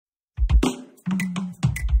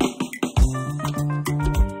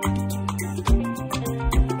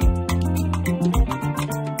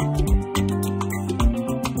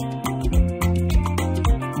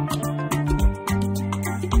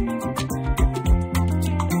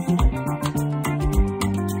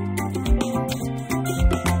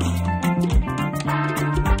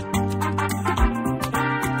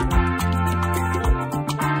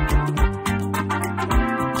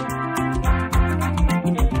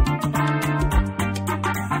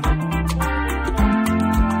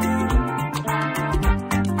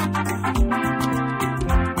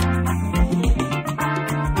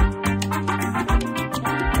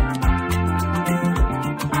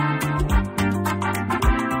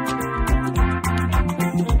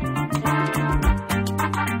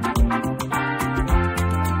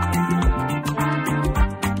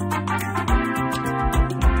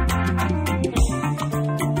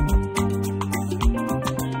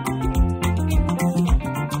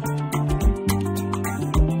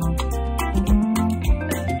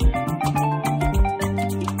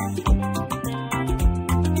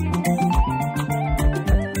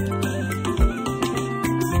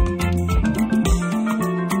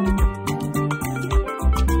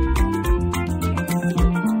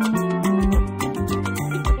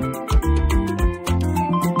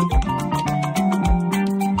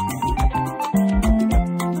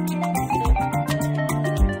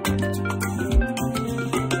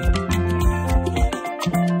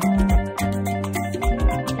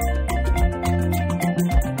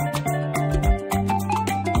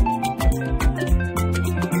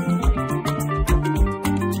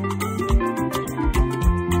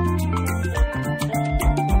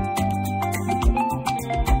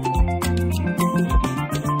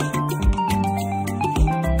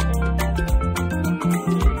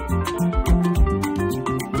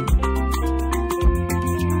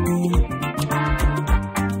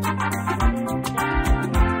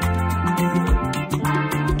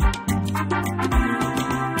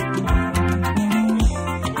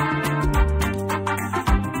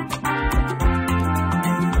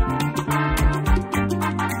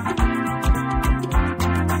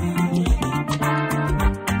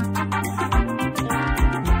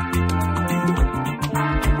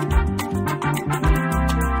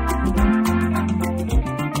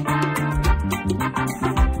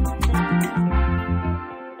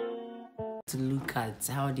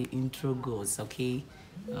that's how the intro goes. Okay,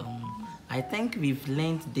 I think we've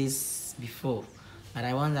learned this before, but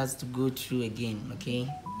I want us to go through again.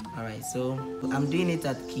 Okay, all right, so I'm doing it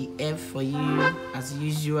at key F for you as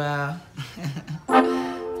usual.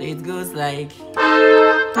 So it goes like,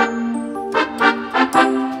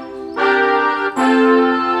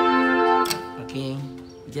 okay,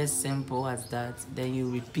 just simple as that. Then you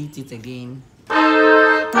repeat it again.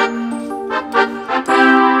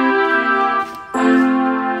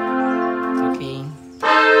 Okay.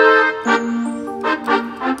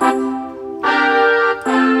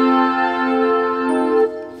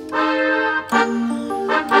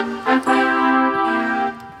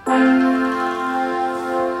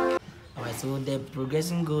 Alright, so the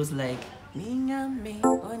progression goes like Onim,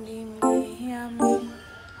 Ehia,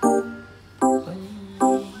 Onim,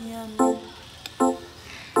 Ehia,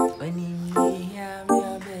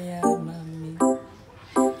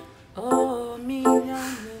 oh, me, Onim,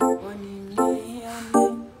 Ehia,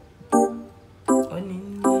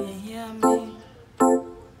 Onim, Ehia,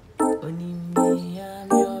 Onim, Ehia,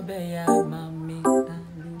 mami,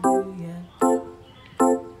 hallelujah.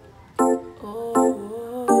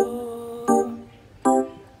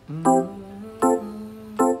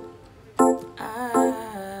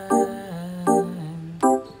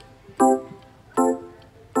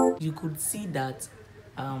 You could see that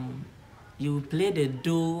you play the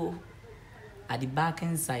do at the back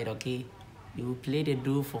end side. Okay, you will play the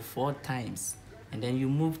do for 4 times, and then you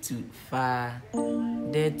move to fa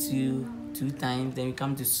there two times, then you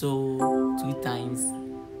come to so 2 times.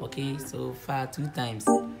 Okay, so fa 2 times,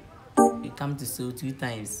 you come to so 2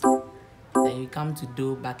 times, then you come to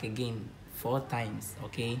do back again 4 times.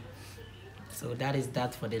 Okay, so that is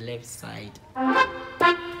that for the left side.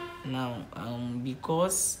 Now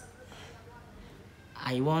because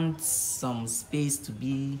I want some space to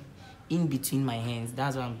be in between my hands,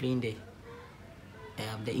 that's why I'm playing the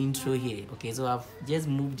intro here. Okay, so I've just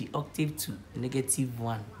moved the octave to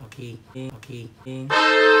 -1. Okay.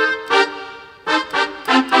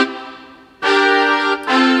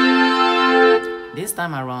 This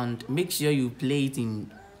time around, make sure you play it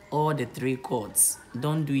in all the 3 chords.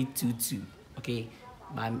 Don't do it 2-2. Okay,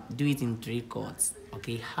 but do it in 3 chords.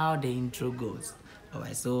 Okay, how the intro goes. All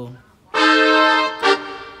right, so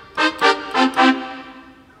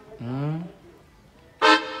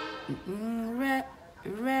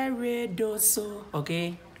re do so.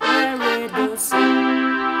 Okay, re do so,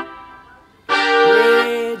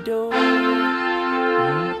 re do.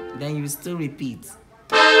 Then you still repeat.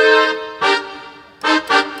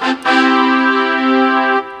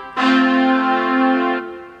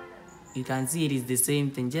 You can see it is the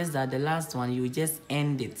same thing, just that the last one you just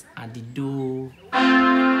end it at the do.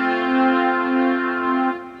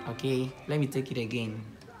 Okay, let me take it again.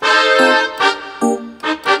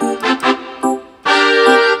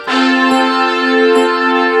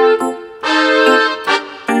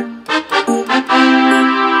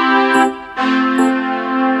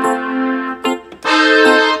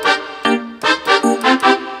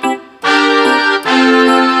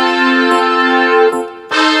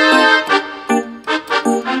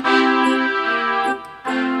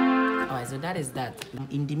 So that is that.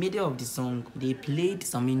 In the middle of the song, they played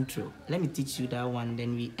some intro. Let me teach you that one,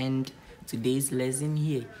 then we end today's lesson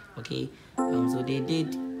here. Okay, so they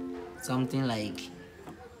did something like,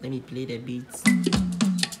 let me play the beats.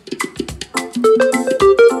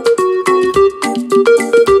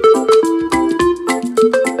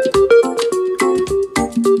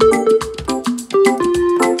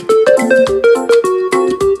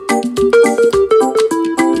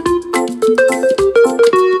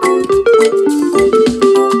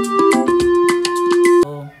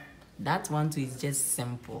 That one too is just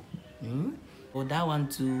simple. Or that one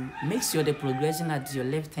too, make sure the progression at your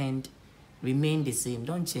left hand remain the same.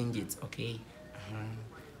 Don't change it. Okay.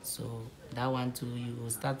 So that one too, you will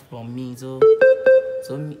start from me. So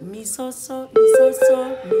mi so so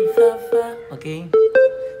mi fa fa. Okay.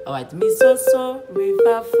 All right. Mi so so re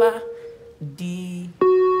fa fa d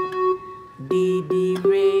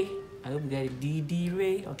re. I hope you get it. D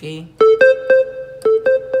re. Okay.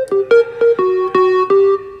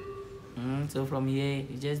 So from here,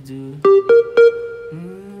 you just do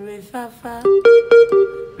re fa fa,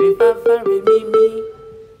 re mi mi,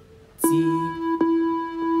 ti.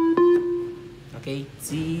 Okay,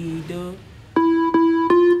 ti do.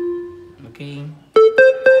 Okay.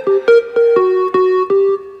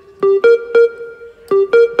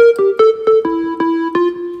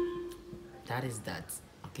 That is that.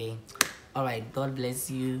 Okay. All right. God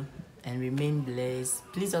bless you. And remain blessed.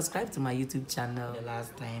 Please subscribe to my YouTube channel the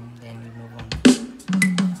last time, then we move on.